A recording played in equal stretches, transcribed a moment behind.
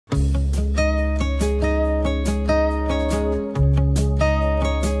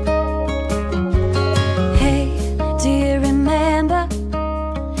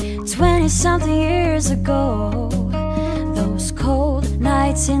something years ago. Those cold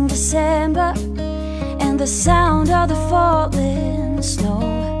nights in December, and the sound of the falling snow,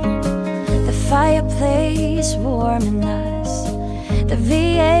 the fireplace warming us, the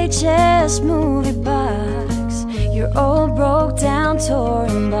VHS movie box, your old broke down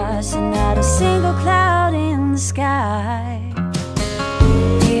touring bus, and not a single cloud in the sky.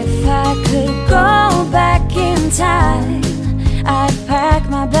 If I could go back in time, I'd pack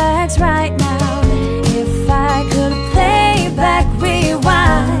my bags right now. If I could play back,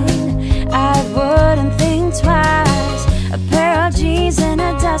 rewind, I wouldn't think twice. A pair of jeans and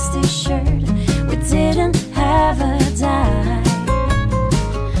a dusty shirt, we didn't have a dime.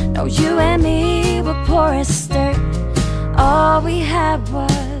 No, you and me were poor as dirt, all we had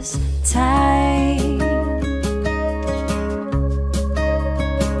was time.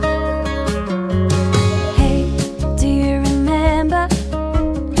 Hey, do you remember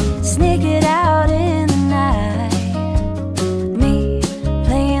sneak it out in the night? Me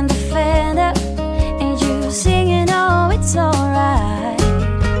playing the Fender and you singing, oh, it's alright.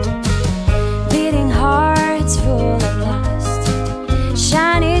 Beating hearts full of lust,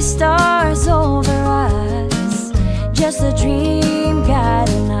 shiny stars over us, just a dream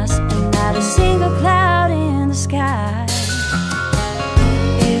guiding us, and not a single cloud in the sky.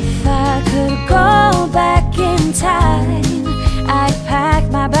 If I could go back in time, I'd pack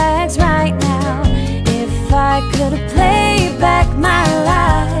my bags right now. If I could play back my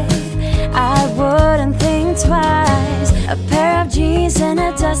life, I wouldn't think twice. A pair of jeans and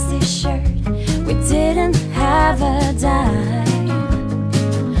a dusty shirt, we didn't have a dime.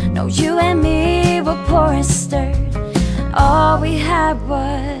 No, you and me were poor as dirt, all we had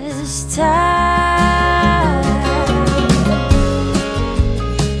was time.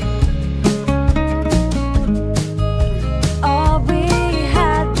 All we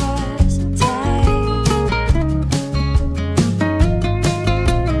had was time.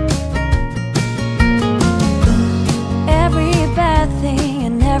 Every bad thing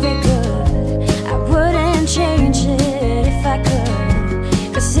and every good, I wouldn't change it if I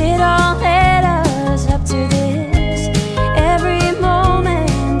could, 'cause it all led us up to this. Every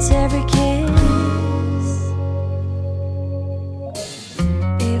moment, every kiss.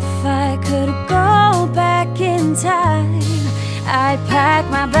 If I could go back in time, I'd pack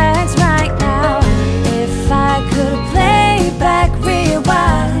my bags right now. If I could play back,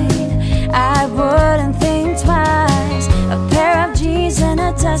 rewind, I wouldn't think twice. A pair of jeans and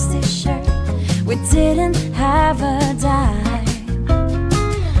a dusty shirt, we didn't have a dime.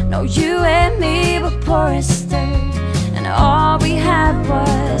 No, you and me were poor as dirt, and all we had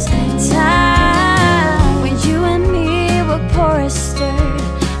was time. When you and me were poor as dirt,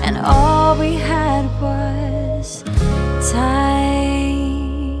 and all we had was time.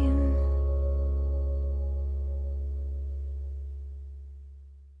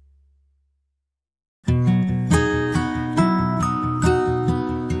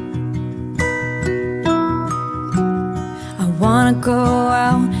 I wanna go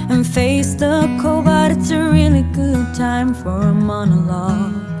out and face the cold, but it's a really good time for a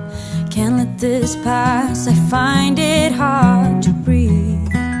monologue. Can't let this pass, I find it hard to breathe.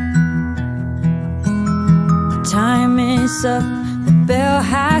 Time is up, the bell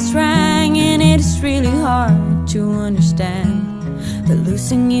has rang, and it is really hard to understand that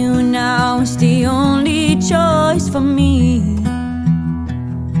losing you now is the only choice for me.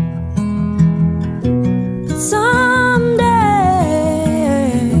 Someday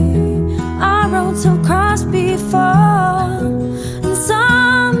our roads have crossed before, and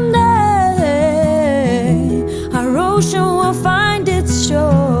someday our ocean will find its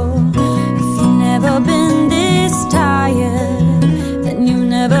shore. If you've never been this tired, then you've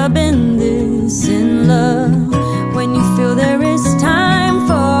never been this in love. When you feel there is time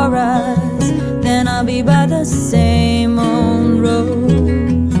for us, then I'll be by the same old road.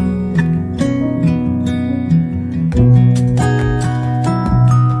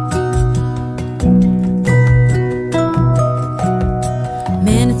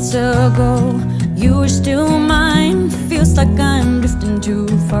 Minutes ago, you were still mine. Feels like I'm drifting too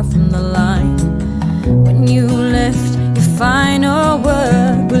far from the line. When you left, your final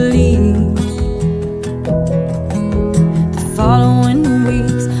word believed. The following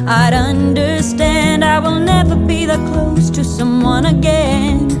weeks, I'd understand I will never be that close to someone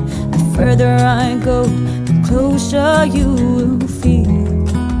again. The further I go, the closer you will feel.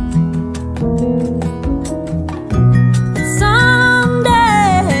 Someday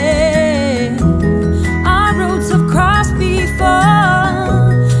our roads have crossed before,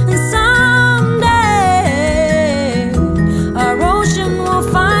 and someday our ocean will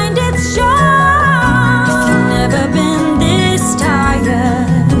find its shore.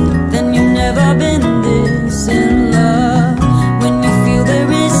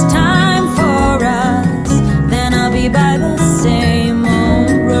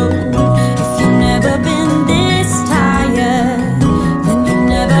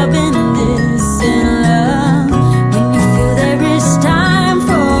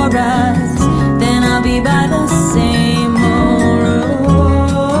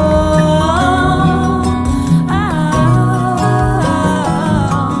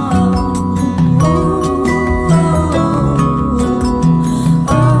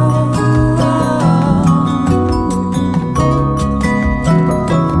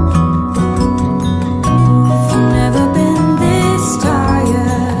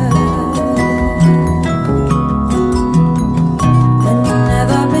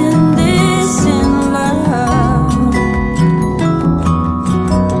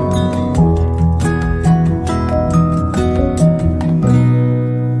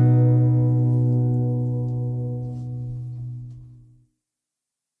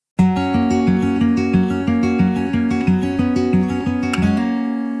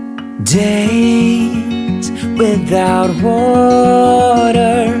 without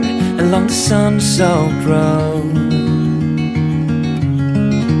water along the sun-soaked road.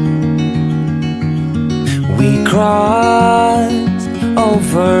 We crossed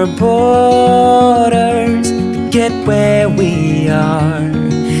over borders to get where we are,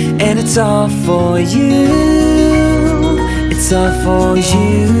 and it's all for you. It's all for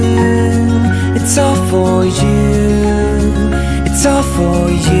you. It's all for you. It's all for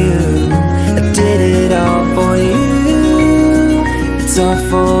you. I did it all for you. It's all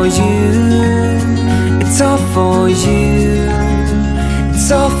for you. It's all for you. It's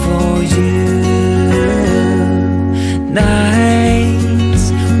all for you. Nights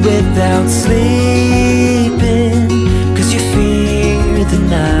without sleeping 'cause you fear the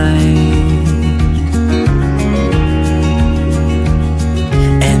night,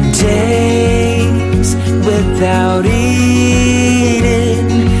 and days without eating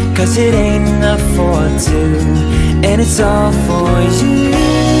 'cause it ain't enough for two, and it's all for you.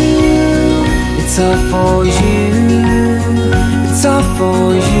 It's all for you. It's all for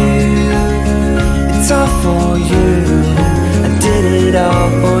you. It's all for you. I did it all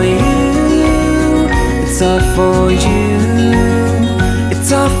for you. It's all for you.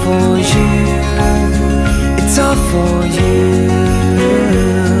 It's all for you. It's all for you.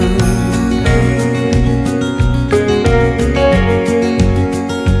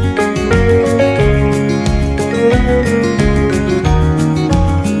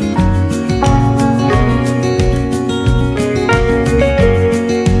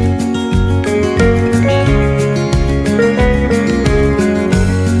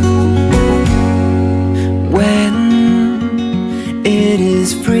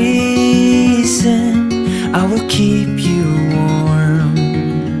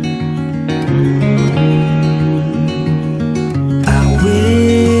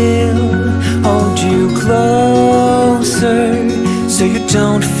 So you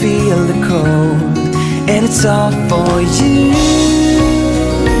don't feel the cold, and it's all for you.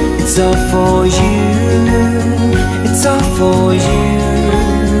 It's all for you. It's all for you.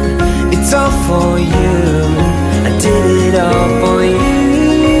 It's all for you. I did it all for you.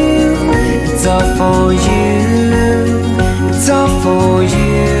 It's all for you. It's all for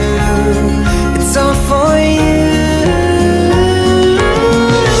you. It's all for you.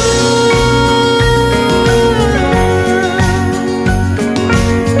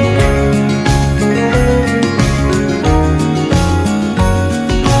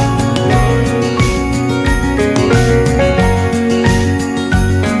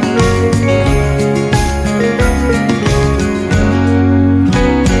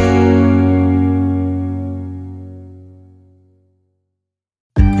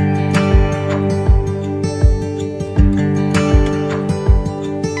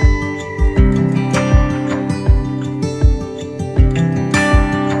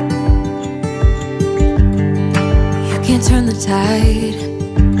 Turn the tide,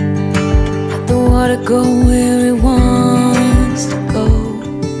 let the water go where it wants to go.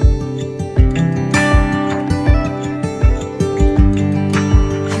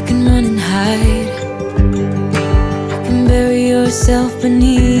 You can run and hide, you can bury yourself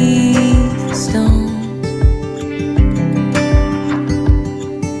beneath the stones.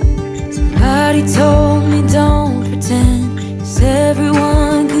 Somebody told me don't pretend, 'cause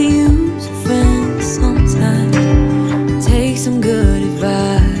everyone could use a friend sometimes. Take some good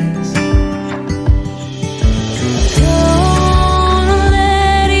advice. Don't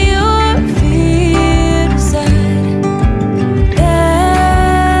let your fear decide.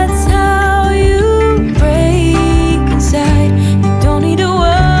 That's how you break inside. You don't need to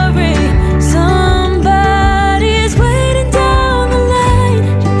worry. Somebody's waiting down the line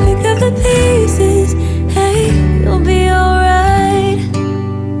to pick up the pieces. Hey, you'll be alright.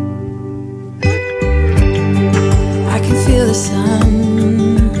 I can feel the sun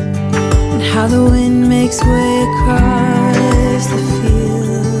and how the wind makes way across the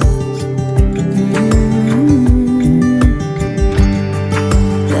fields.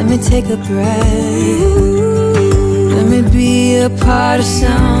 Let me take a breath. Let me be a part of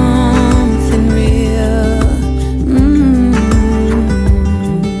something real.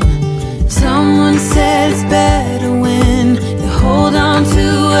 Someone said it's better when you hold on to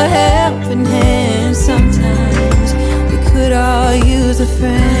a helping hand. Sometimes we could all use a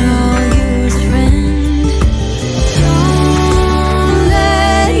friend. Don't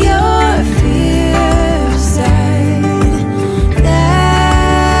let your fear decide.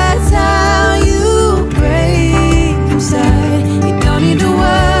 That's how you break inside. You don't need to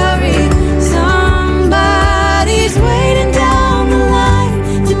worry. Somebody's waiting down the line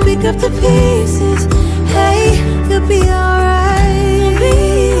to pick up the pieces. Hey,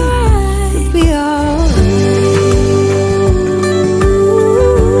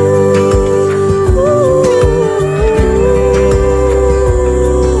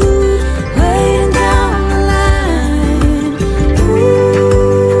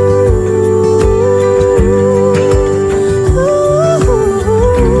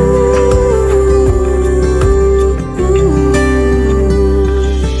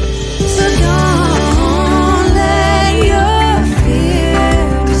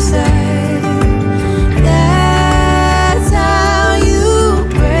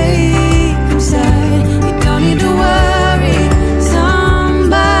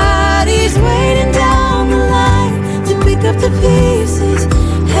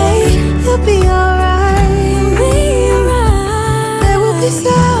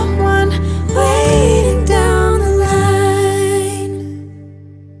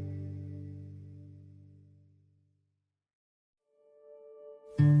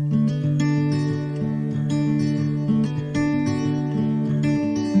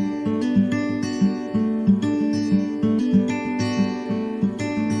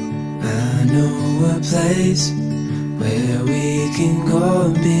 place where we can go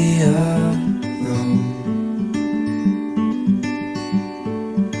and be alone.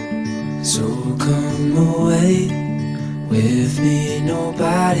 So come away with me,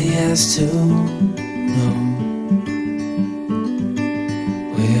 nobody has to know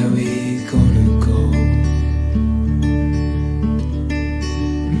where we gonna go.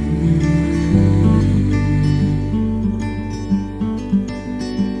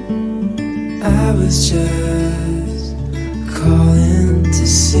 I was just calling to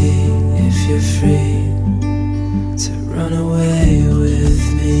see if you're free to run away with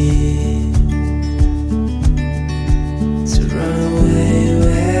me, to run away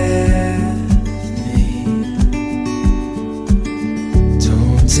with me.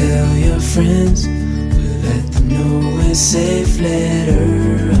 Don't tell your friends, we'll let them know we're safe later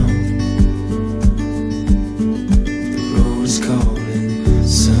on. The road is calling,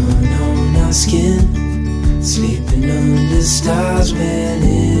 sun on our skin, sleeping under stars when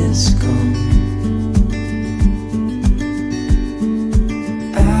it's gone.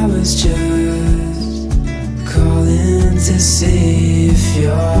 I was just calling to see if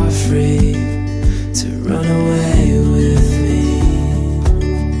you're free to run away with me,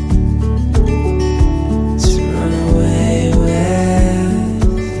 to run away with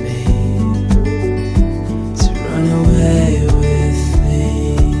me, to run away with me,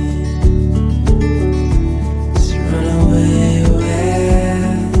 to run away with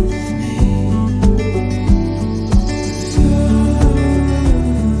me.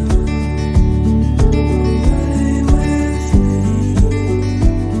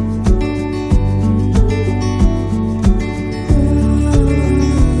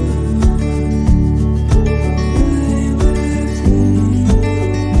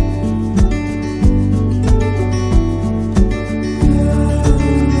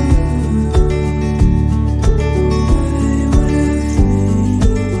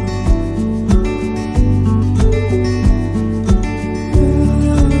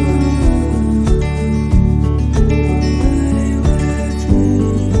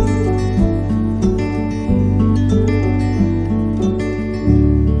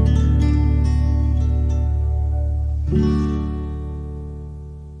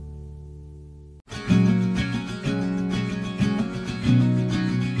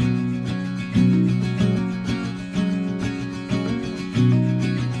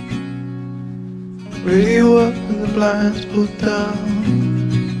 Radio up and the blinds pulled down.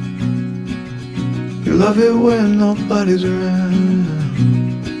 You love it when nobody's around.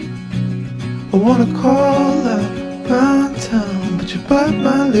 I wanna call out round town, but you bite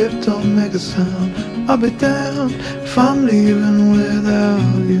my lip, don't make a sound. I'll be damned if I'm leaving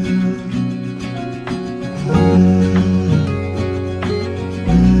without you.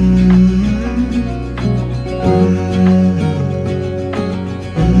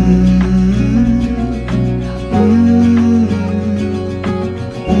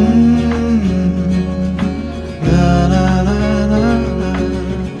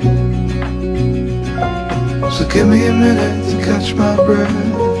 So give me a minute to catch my breath.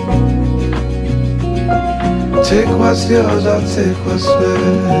 Take what's yours, I'll take what's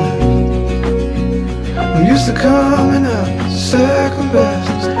left. I'm used to coming out second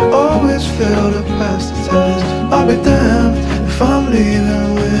best, always fail to pass the test. I'll be damned if I'm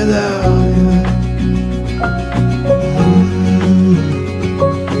leaving without you.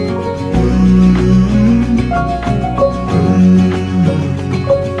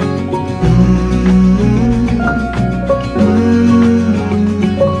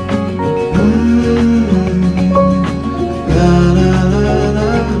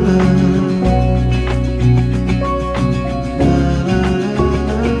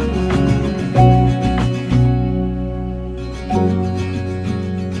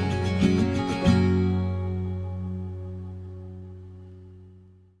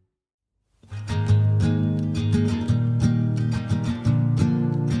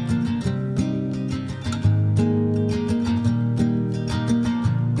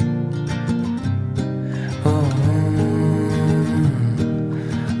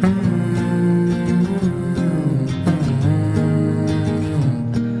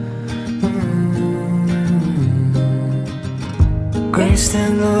 Graced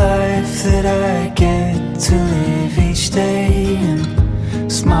in the life that I get to live each day,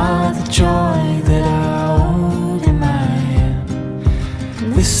 and smile at the joy that I hold in my hand.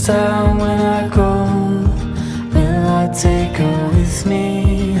 This time when I go, will I take her with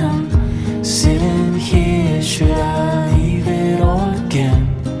me? I'm sitting here, should I leave it all again?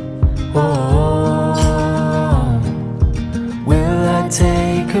 Oh, will I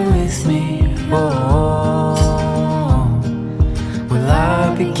take her with me? Oh,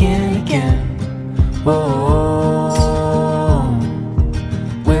 begin again? Whoa,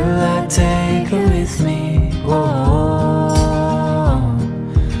 will I take her with me? Whoa,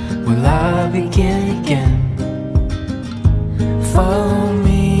 will I begin again? Follow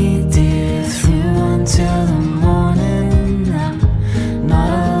me, dear, through until the morning. I'm not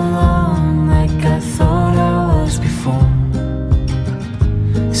alone like I thought I was before.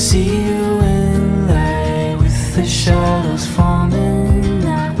 See you in light with the shadows forming.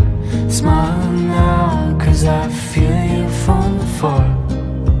 I smile now 'cause I feel you from afar.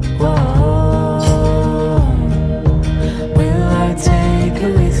 Whoa, will I take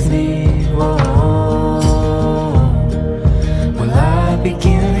her with me? Whoa, will I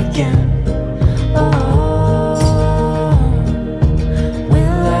begin again? Whoa,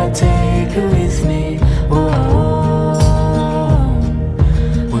 will I take her with me? Whoa,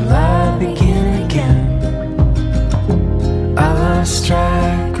 will I begin again? I lost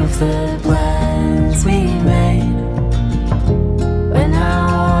track of the plans we made when I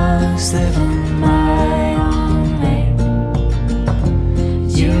was living my own way.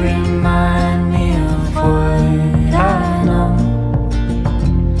 You remind me of what I know.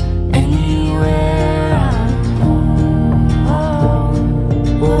 Anywhere I'm home.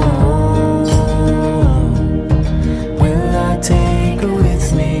 Whoa, will I take her with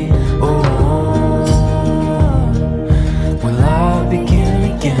me? Oh, will I begin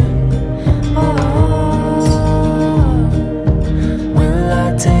again? Oh, will I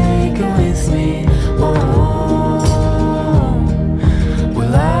take her with me? Oh,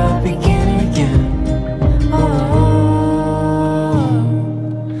 will I begin again? Oh,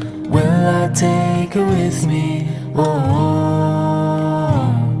 will I take her with me? Oh,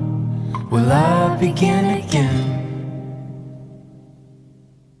 will I begin again?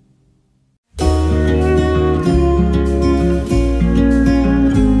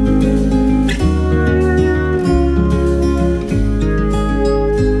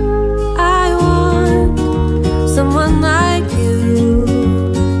 I want someone like you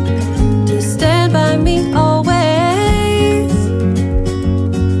to stand by me always.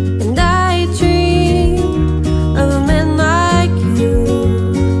 And I dream of a man like you,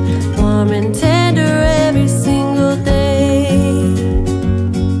 warm and tender every single day.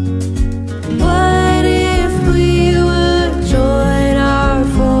 What if we would join our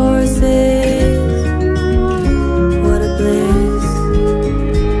forces? What a bliss.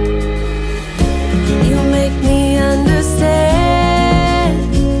 You make me understand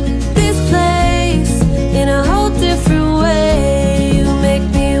this place in a whole different way. You make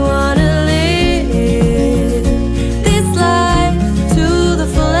me wanna live this life to the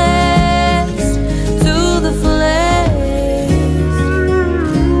fullest, to the fullest.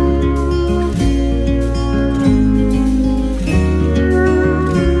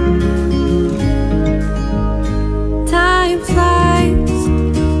 Time flies,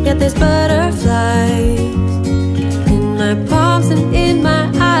 yet there's butterflies in my palms and in my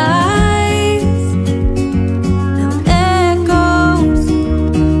eyes. Now echoes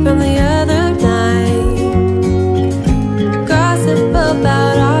from the other night gossip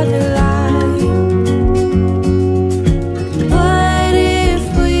about our delight. What if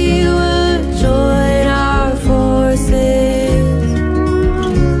we would join our forces?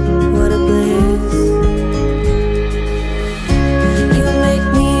 What a bliss. You make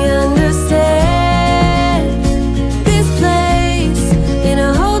me understand this place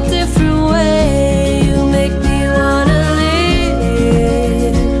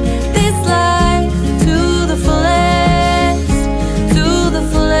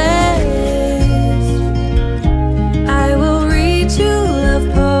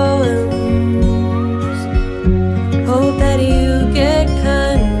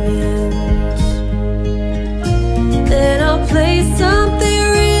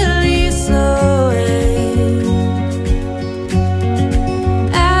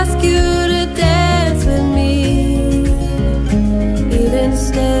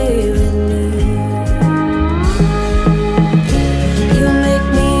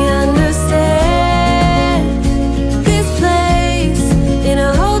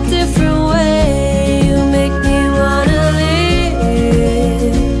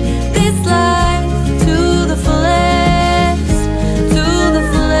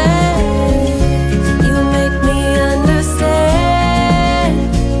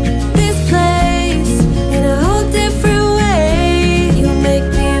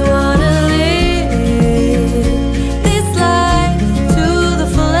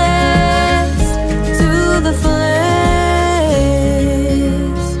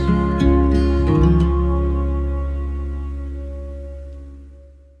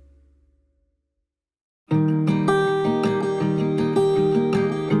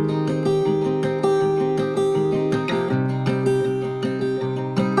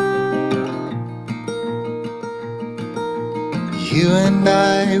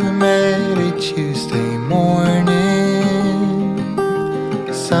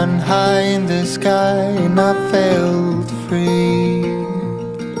high in the sky and I felt free.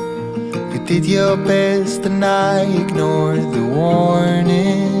 You did your best and I ignored the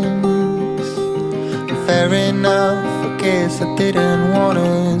warnings. Fair enough, I guess I didn't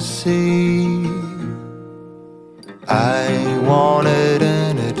wanna see. I wanted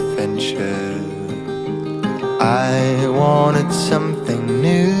an adventure, I wanted something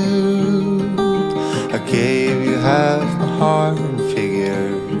new. I gave you half my heart and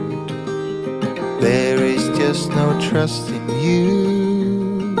figured there is just no trust in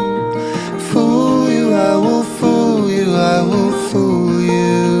you. Fool you, I will fool you, I will fool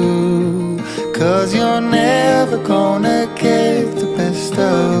you. 'Cause you're never gonna get the best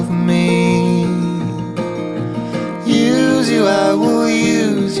of me. Use you, I will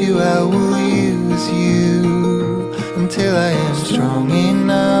use you, I will use you. Until I am strong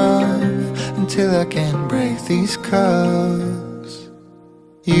enough, until I can break these cuffs.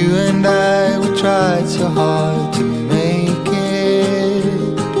 You and I, we tried so hard to make it.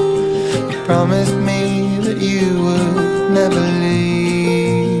 You promised me that you would never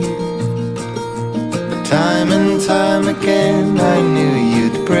leave. But time and time again I knew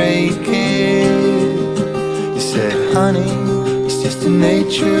you'd break it. You said, honey, it's just the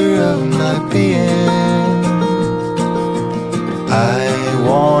nature of my being. I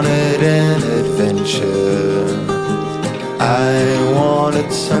wanted an adventure, I wanted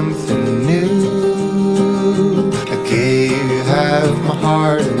something new. I gave you half my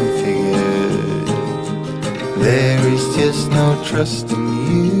heart and figured there is just no trust in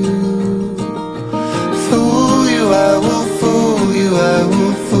you. Fool you, I will fool you, I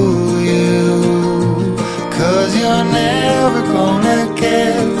will fool you. 'Cause you're never gonna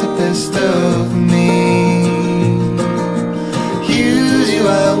get the best of me. Use you,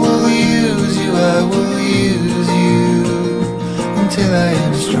 I will use you, I will use you. Until I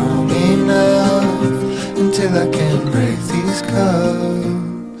am strong enough, until I can break these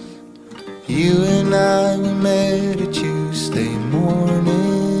cuffs. You and I, we met a Tuesday morning.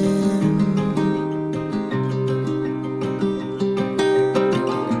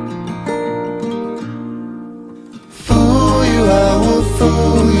 Fool you, I will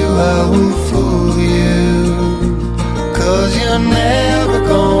fool you, I will fool you. 'Cause you're never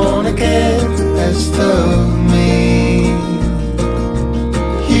gonna get the best of me.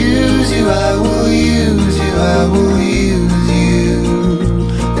 Use you, I will use you, I will use you.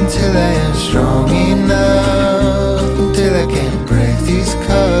 Until I am strong enough, until I can break these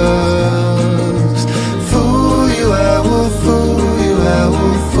cuffs. Fool you, I will fool you, I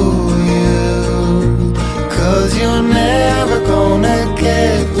will fool you. 'Cause you're never gonna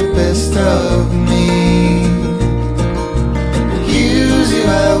get the best of me.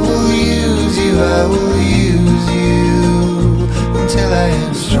 I will use you, I will use you. Until I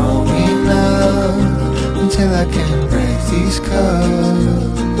am strong enough, until I can break these cuffs.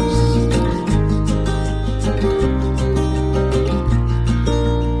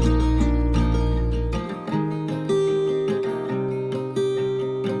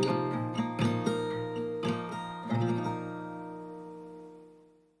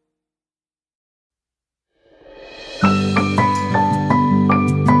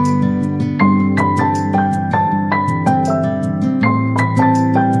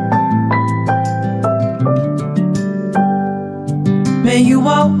 May you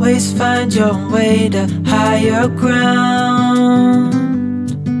always find your way to higher ground.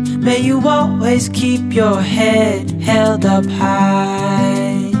 May you always keep your head held up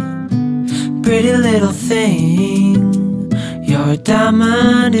high. Pretty little thing, you're a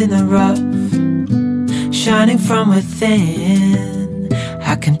diamond in the rough, shining from within.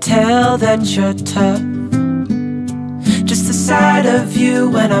 I can tell that you're tough. Just the sight of you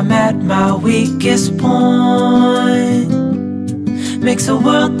when I'm at my weakest point makes a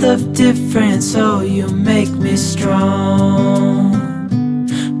world of difference, oh you make me strong.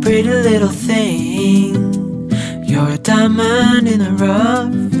 Pretty little thing, you're a diamond in the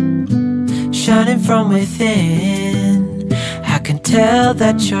rough, shining from within. I can tell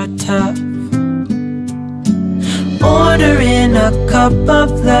that you're tough. Ordering a cup of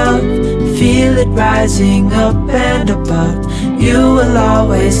love, feel it rising up and above. You will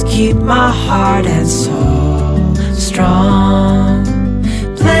always keep my heart and soul strong.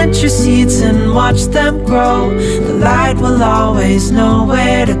 Plant your seeds and watch them grow. The light will always know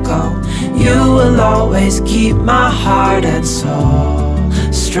where to go. You will always keep my heart and soul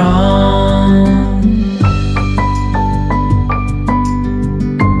strong.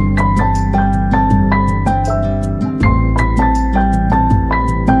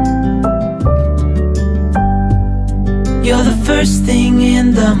 You're the first thing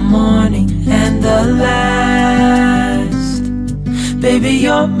in the morning and the last. Baby,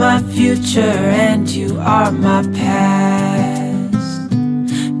 you're my future and you are my past.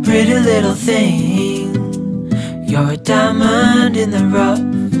 Pretty little thing, you're a diamond in the rough,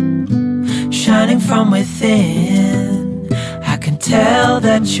 shining from within. I can tell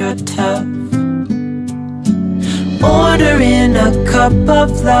that you're tough. Order in a cup of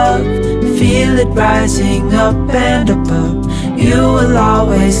love, feel it rising up and above. You will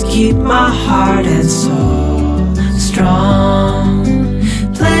always keep my heart and soul strong.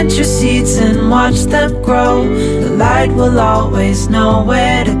 Plant your seeds and watch them grow. The light will always know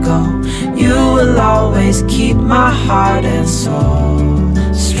where to go. You will always keep my heart and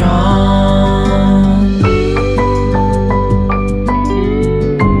soul strong.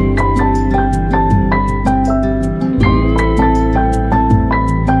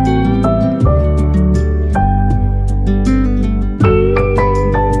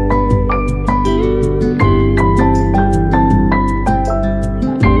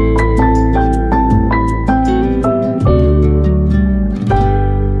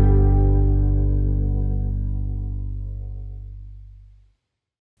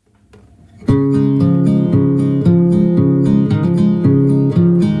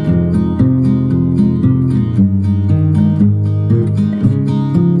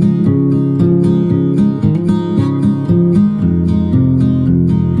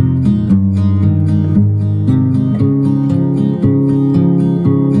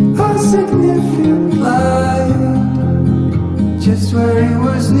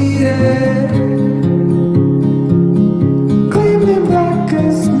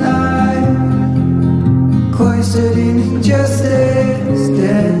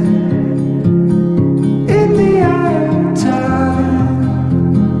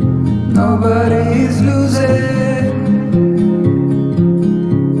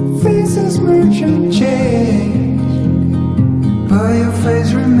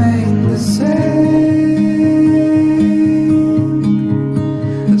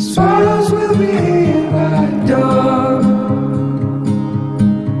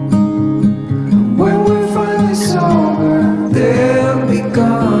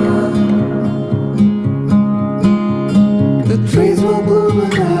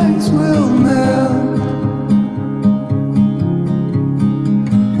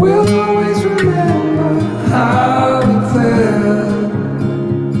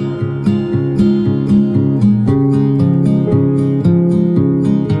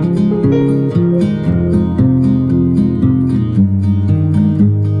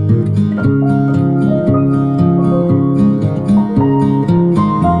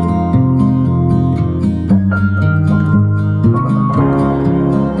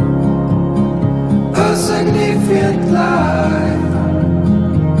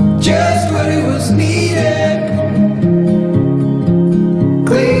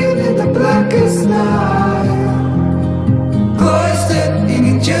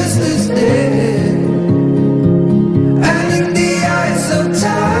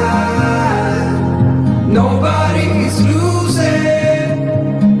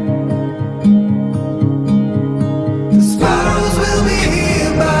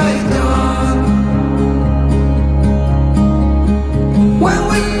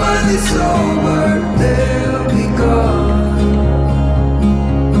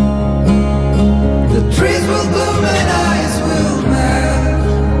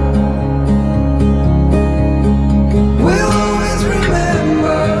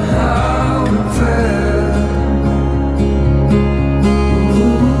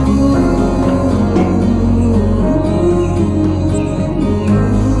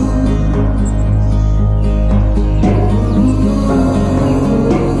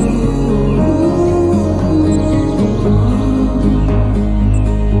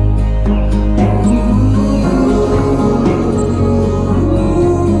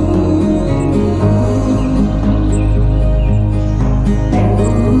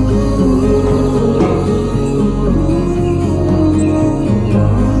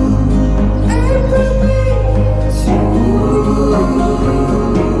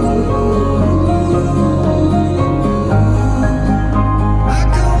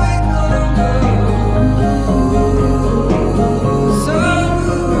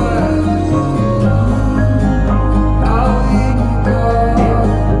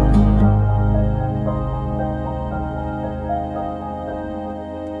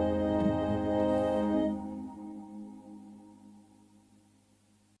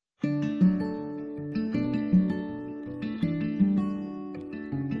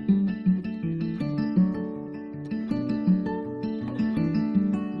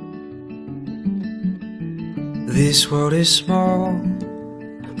 This world is small,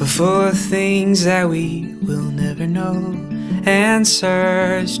 but full of things that we will never know.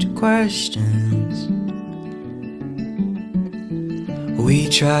 Answers to questions we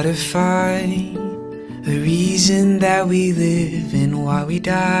try to find, the reason that we live and why we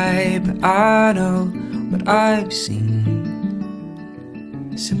die. But I know what I've seen,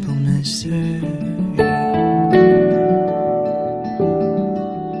 simple mystery.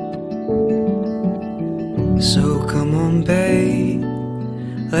 So come on, babe,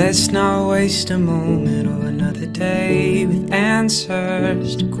 let's not waste a moment or another day with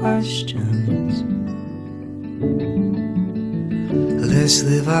answers to questions. Let's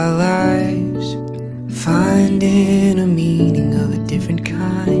live our lives, finding a meaning of a different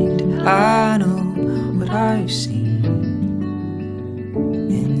kind. I know what I've seen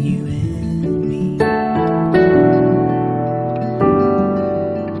in you and me.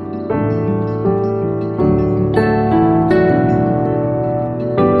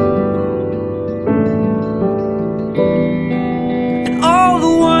 And all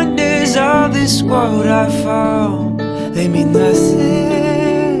the wonders of this world I found, they mean nothing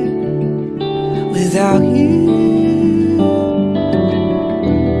without you.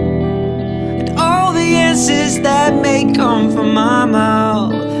 And all the answers that may come from my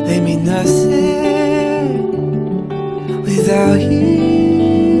mouth, they mean nothing without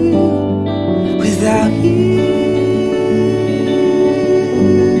you, without you.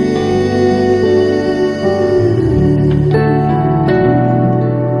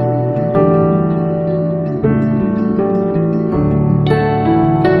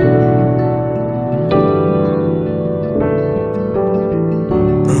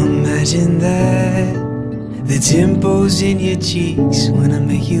 Imagine that, the dimples in your cheeks when I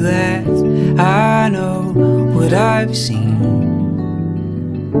make you laugh. I know what I've seen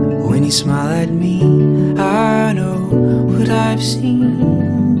when you smile at me. I know what I've seen,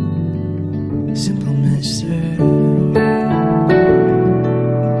 simple mystery.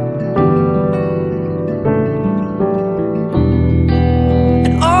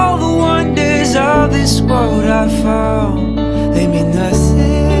 And all the wonders of this world I found, they mean nothing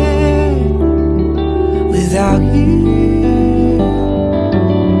without you.